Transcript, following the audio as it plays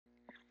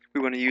We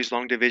want to use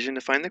long division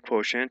to find the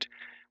quotient.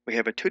 We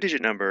have a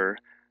 2-digit number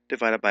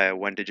divided by a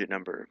 1-digit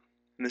number.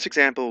 In this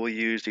example, we'll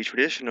use the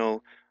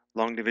traditional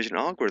long division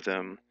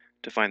algorithm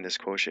to find this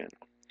quotient.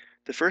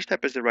 The first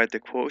step is to write the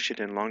quotient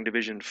in long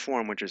division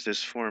form, which is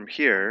this form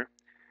here,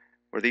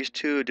 where these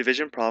two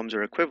division problems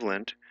are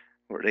equivalent,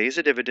 where A is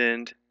a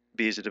dividend,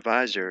 B is a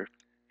divisor,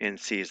 and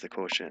C is the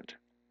quotient.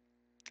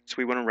 So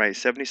we want to write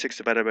 76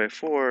 divided by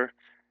 4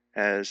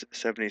 as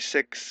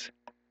 76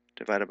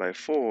 divided by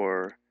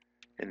 4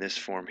 in this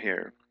form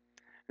here.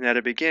 Now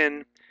to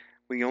begin,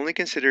 we only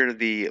consider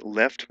the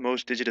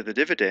leftmost digit of the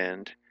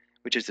dividend,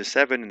 which is the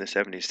 7 in the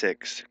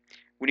 76.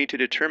 We need to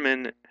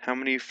determine how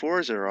many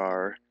 4's there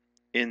are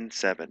in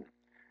 7.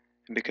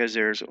 And because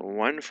there's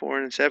 1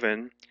 4 in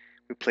 7,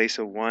 we place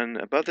a 1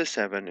 above the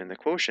 7 in the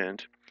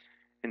quotient,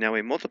 and now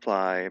we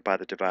multiply by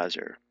the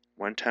divisor.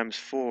 1 times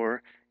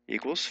 4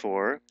 equals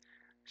 4,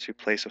 so we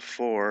place a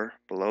 4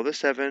 below the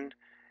 7,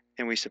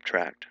 and we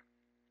subtract.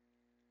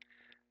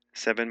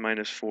 7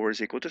 minus 4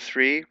 is equal to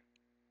 3.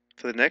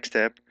 For the next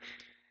step,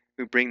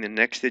 we bring the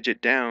next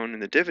digit down in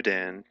the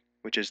dividend,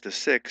 which is the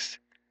 6.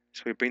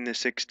 So we bring the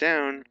 6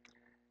 down,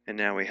 and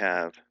now we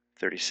have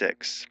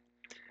 36.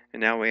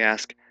 And now we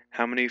ask,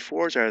 how many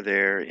 4's are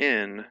there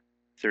in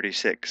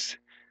 36?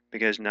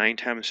 Because 9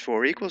 times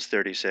 4 equals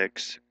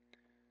 36.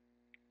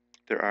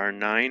 There are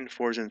 9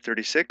 4's in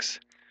 36,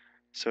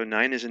 so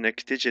 9 is the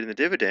next digit in the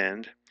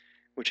dividend,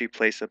 which we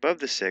place above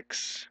the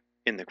 6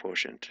 in the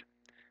quotient.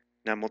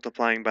 Now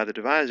multiplying by the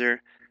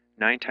divisor,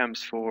 9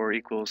 times 4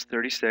 equals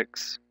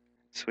 36.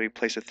 So we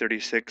place a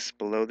 36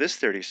 below this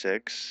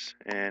 36,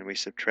 and we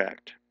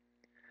subtract.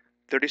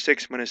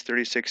 36 minus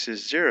 36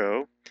 is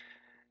 0,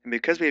 and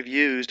because we've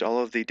used all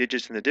of the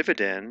digits in the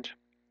dividend,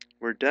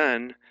 we're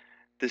done.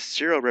 This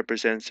 0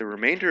 represents a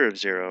remainder of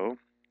 0,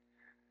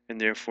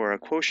 and therefore our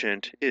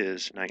quotient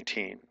is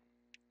 19.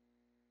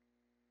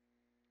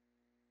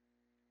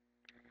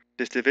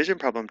 This division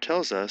problem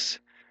tells us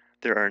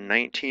there are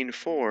 19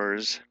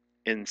 4's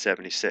in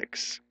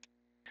 76.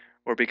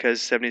 Or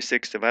because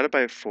 76 divided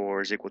by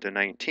 4 is equal to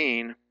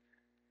 19,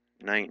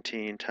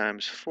 19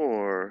 times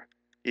 4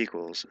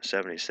 equals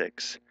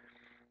 76.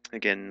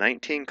 Again,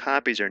 19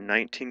 copies or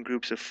 19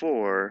 groups of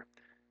 4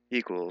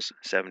 equals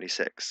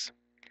 76.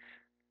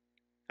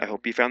 I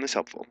hope you found this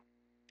helpful.